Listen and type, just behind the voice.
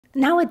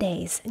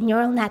Nowadays,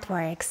 neural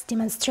networks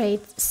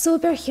demonstrate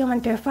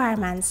superhuman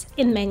performance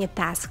in many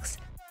tasks,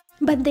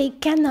 but they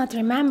cannot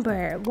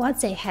remember what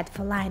they had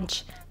for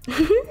lunch.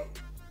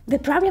 The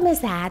problem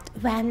is that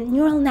when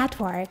neural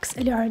networks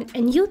learn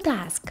a new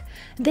task,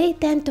 they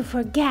tend to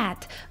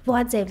forget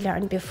what they've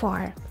learned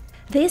before.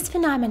 This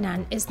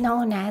phenomenon is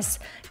known as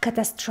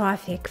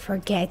catastrophic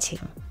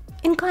forgetting.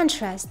 In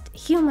contrast,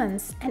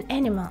 humans and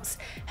animals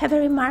have a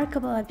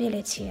remarkable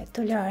ability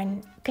to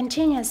learn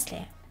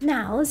continuously.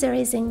 Now there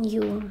is a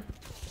new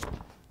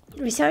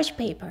research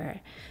paper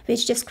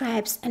which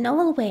describes a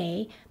novel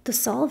way to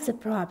solve the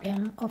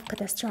problem of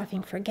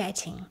catastrophic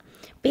forgetting.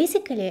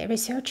 Basically,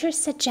 researchers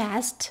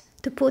suggest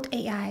to put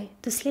AI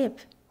to sleep.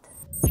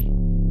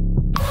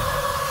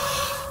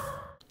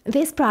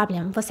 This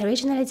problem was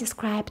originally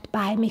described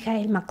by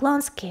Mikhail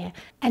Maklonsky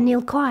and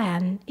Neil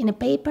Cohen in a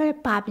paper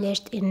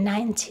published in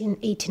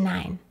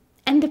 1989.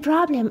 And the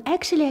problem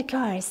actually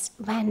occurs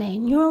when a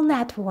neural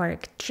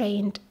network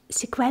trained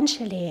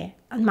sequentially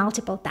on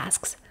multiple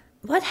tasks.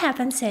 What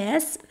happens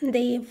is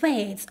the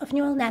weights of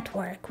neural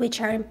network, which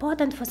are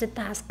important for the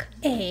task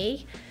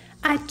A,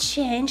 are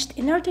changed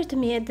in order to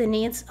meet the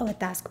needs of a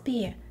task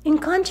B. In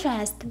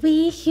contrast,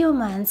 we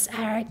humans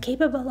are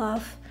capable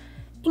of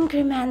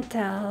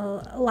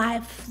incremental,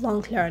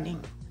 lifelong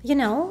learning. You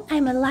know,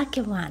 I'm a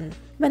lucky one.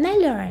 When I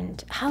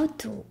learned how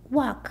to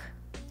walk,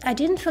 I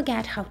didn't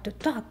forget how to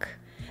talk.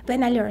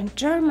 When I learned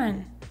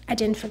German, I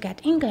didn't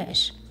forget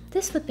English.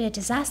 This would be a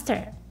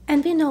disaster.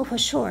 And we know for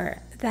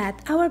sure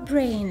that our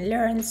brain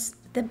learns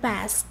the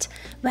best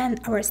when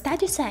our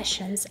study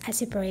sessions are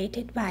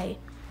separated by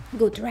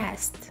good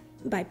rest,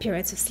 by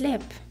periods of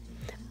sleep.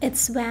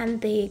 It's when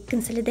the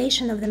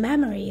consolidation of the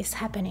memory is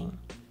happening.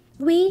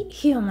 We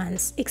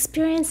humans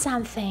experience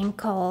something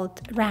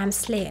called REM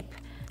sleep.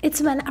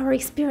 It's when our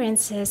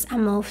experiences are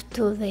moved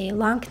to the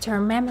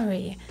long-term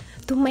memory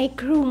to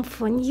make room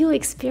for new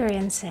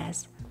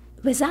experiences.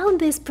 Without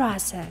this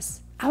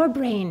process, our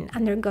brain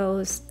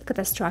undergoes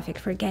catastrophic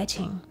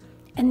forgetting,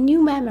 and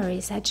new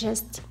memories are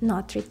just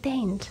not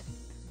retained.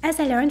 As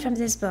I learned from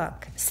this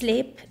book,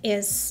 sleep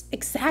is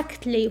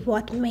exactly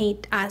what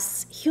made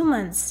us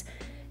humans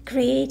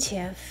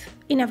creative,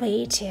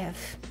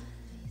 innovative,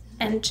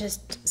 and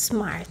just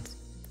smart.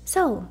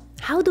 So,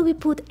 how do we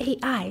put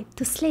AI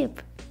to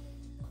sleep?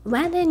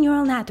 When a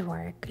neural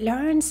network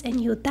learns a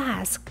new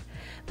task,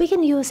 we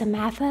can use a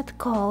method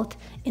called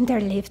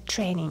interleaved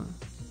training.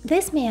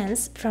 This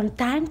means from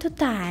time to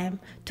time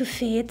to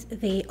feed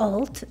the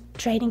old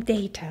training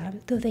data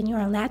to the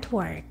neural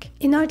network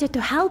in order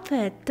to help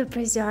it to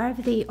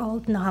preserve the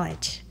old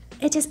knowledge.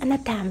 It is an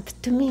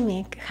attempt to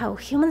mimic how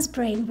humans'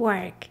 brain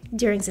work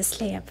during the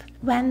sleep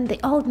when the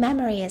old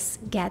memories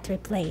get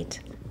replayed.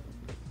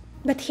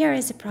 But here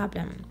is the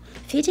problem.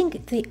 Feeding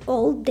the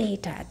old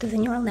data to the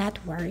neural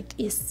network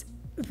is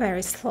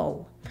very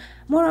slow.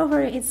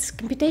 Moreover, it's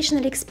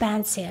computationally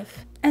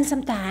expensive, and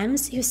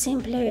sometimes you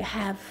simply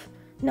have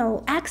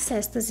no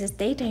access to this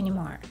data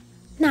anymore.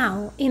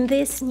 Now, in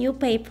this new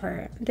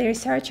paper, the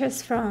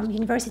researchers from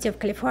University of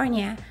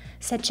California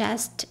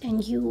suggest a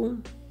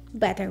new,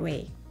 better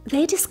way.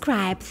 They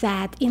describe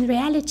that in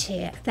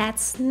reality,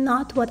 that's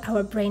not what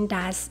our brain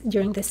does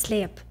during the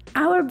sleep.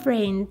 Our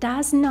brain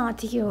does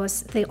not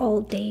use the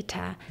old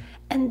data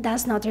and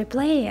does not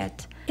replay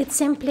it. It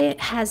simply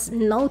has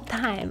no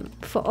time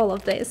for all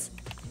of this.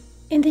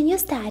 In the new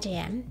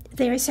study,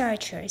 the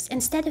researchers,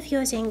 instead of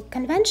using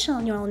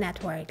conventional neural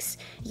networks,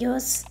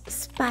 use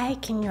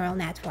spiking neural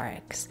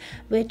networks,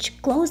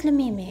 which closely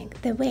mimic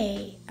the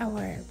way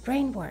our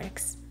brain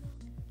works.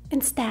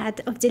 Instead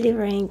of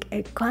delivering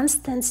a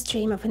constant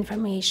stream of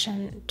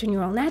information to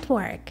neural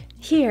network,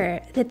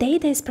 here the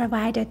data is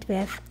provided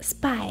with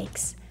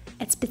spikes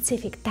at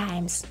specific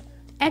times.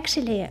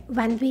 Actually,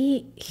 when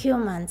we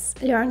humans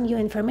learn new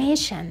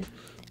information,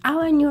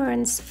 our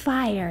neurons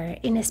fire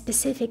in a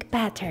specific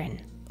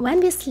pattern. When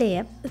we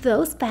sleep,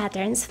 those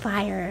patterns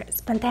fire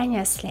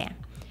spontaneously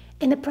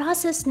in a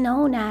process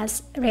known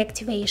as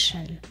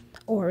reactivation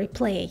or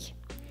replay,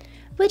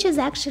 which is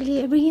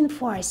actually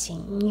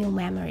reinforcing new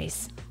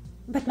memories.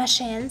 But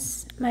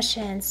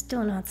machines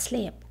do not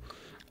sleep.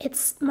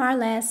 It's more or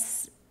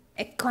less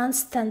a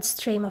constant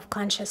stream of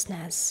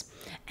consciousness,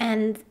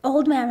 and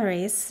old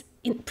memories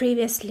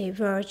previously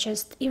were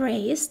just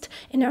erased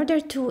in order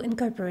to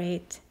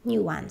incorporate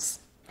new ones.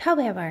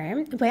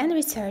 However, when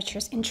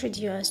researchers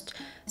introduced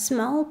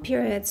small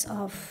periods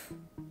of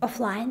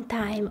offline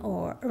time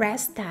or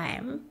rest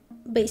time,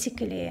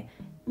 basically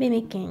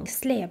mimicking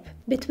sleep,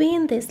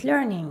 between these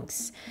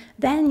learnings,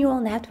 then neural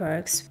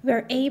networks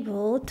were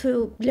able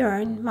to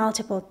learn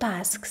multiple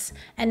tasks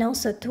and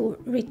also to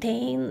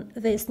retain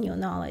this new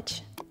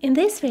knowledge. In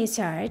this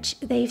research,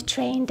 they've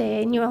trained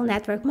a neural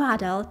network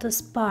model to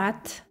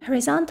spot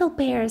horizontal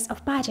pairs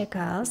of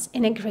particles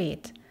in a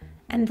grid,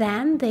 and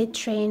then they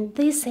trained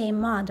the same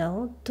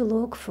model to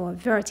look for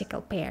vertical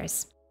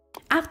pairs.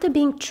 After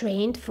being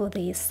trained for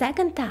the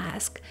second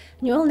task,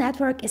 neural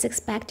network is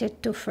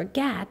expected to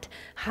forget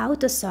how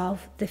to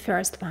solve the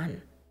first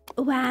one.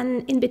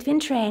 When in between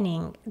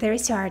training, the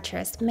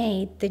researchers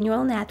made the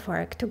neural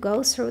network to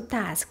go through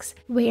tasks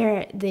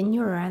where the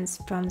neurons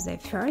from the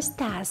first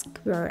task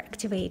were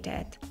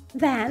activated.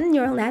 Then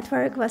neural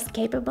network was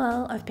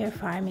capable of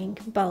performing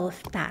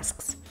both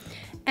tasks.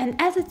 And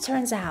as it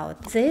turns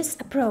out, this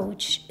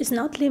approach is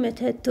not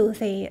limited to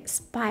the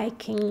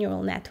spiking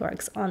neural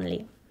networks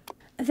only.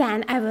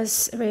 Then I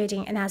was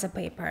reading another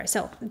paper.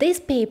 So this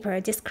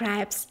paper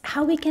describes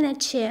how we can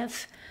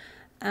achieve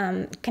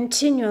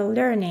continual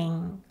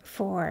learning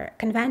for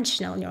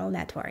conventional neural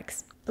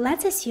networks.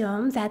 Let's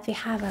assume that we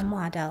have a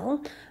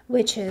model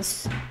which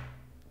is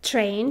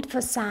trained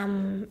for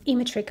some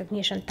image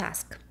recognition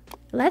task.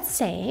 Let's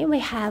say we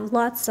have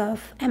lots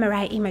of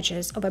MRI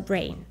images of a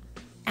brain,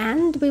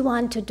 and we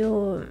want to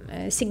do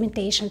a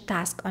segmentation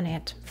task on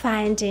it,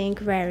 finding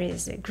where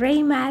is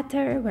gray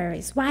matter, where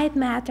is white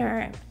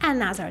matter,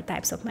 and other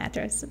types of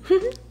matters.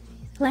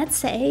 Let's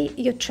say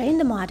you train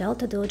the model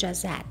to do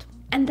just that.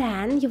 And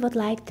then you would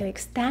like to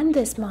extend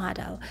this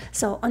model.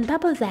 So on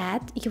top of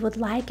that, you would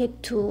like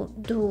it to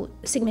do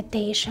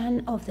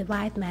segmentation of the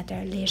white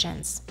matter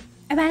lesions.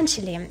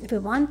 Eventually, we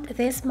want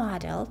this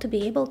model to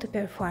be able to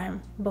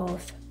perform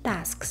both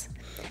tasks.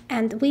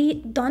 And we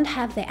don't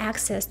have the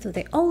access to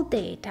the old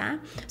data,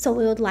 so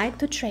we would like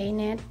to train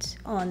it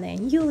on a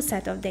new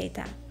set of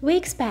data. We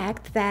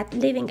expect that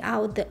leaving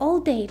out the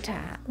old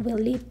data will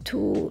lead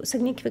to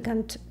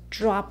significant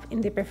drop in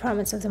the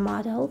performance of the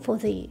model for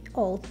the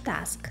old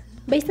task.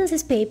 Based on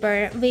this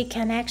paper, we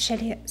can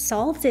actually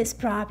solve this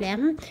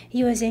problem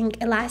using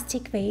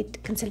elastic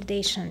weight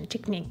consolidation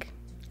technique.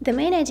 The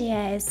main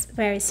idea is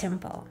very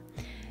simple.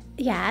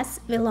 Yes,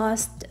 we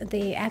lost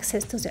the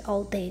access to the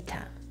old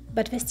data,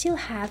 but we still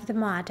have the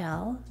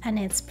model and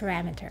its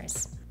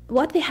parameters.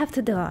 What we have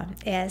to do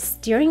is,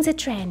 during the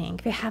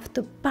training, we have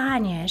to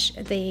punish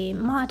the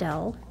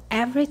model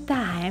every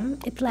time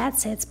it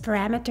lets its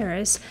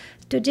parameters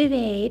to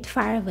deviate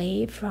far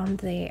away from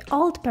the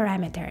old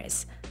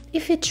parameters.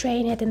 If we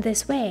train it in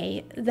this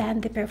way, then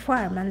the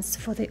performance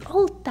for the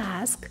old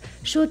task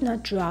should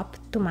not drop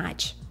too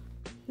much.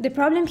 The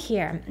problem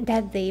here is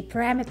that the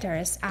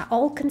parameters are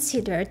all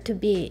considered to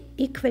be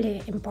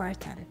equally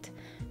important,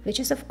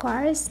 which is of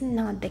course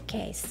not the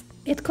case.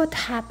 It could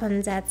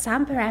happen that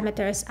some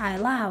parameters are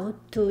allowed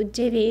to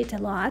deviate a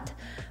lot,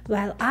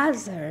 while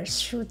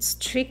others should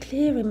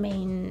strictly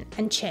remain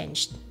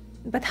unchanged.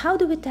 But how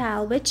do we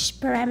tell which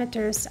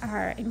parameters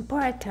are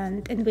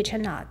important and which are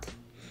not?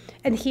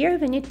 And here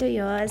we need to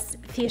use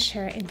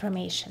Fisher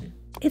information.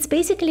 It's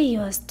basically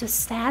used to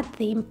set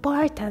the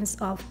importance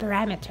of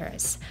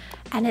parameters,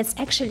 and it's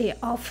actually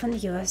often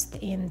used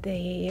in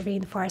the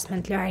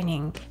reinforcement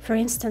learning, for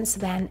instance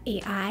when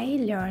AI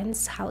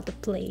learns how to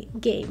play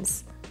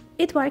games.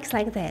 It works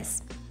like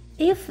this.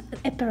 If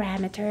a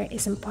parameter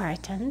is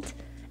important,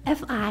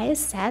 fi is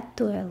set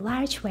to a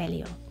large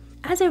value.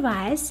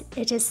 Otherwise,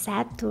 it is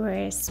set to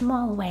a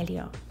small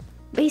value.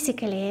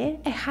 Basically,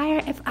 a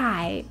higher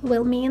fi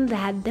will mean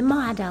that the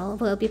model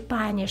will be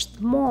punished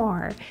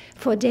more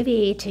for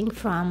deviating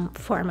from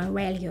former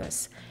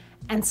values,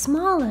 and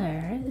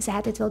smaller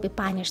that it will be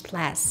punished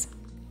less.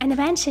 And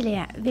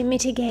eventually, we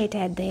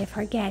mitigated the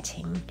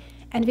forgetting,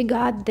 and we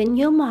got the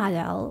new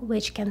model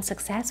which can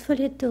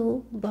successfully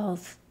do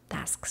both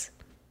tasks.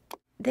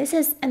 This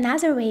is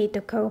another way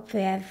to cope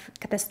with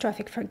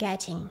catastrophic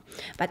forgetting,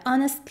 but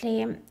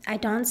honestly, I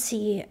don't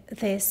see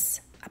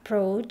this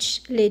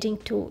approach leading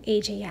to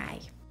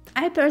AGI.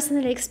 I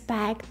personally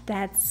expect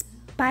that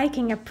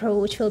spiking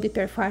approach will be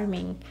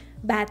performing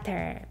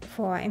better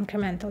for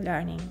incremental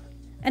learning.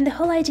 And the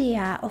whole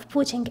idea of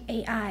putting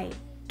AI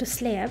to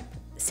sleep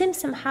seems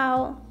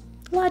somehow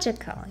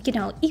logical.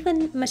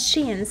 Even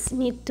machines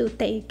need to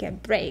take a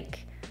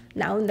break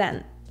now and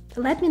then.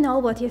 Let me know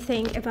what you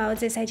think about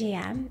this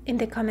idea in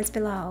the comments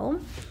below.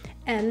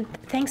 And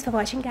thanks for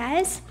watching,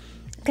 guys.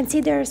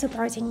 Consider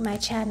supporting my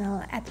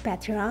channel at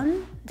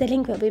Patreon, the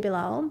link will be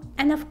below.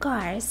 And of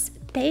course,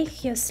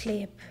 take your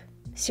sleep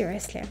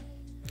seriously.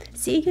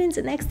 See you in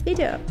the next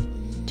video.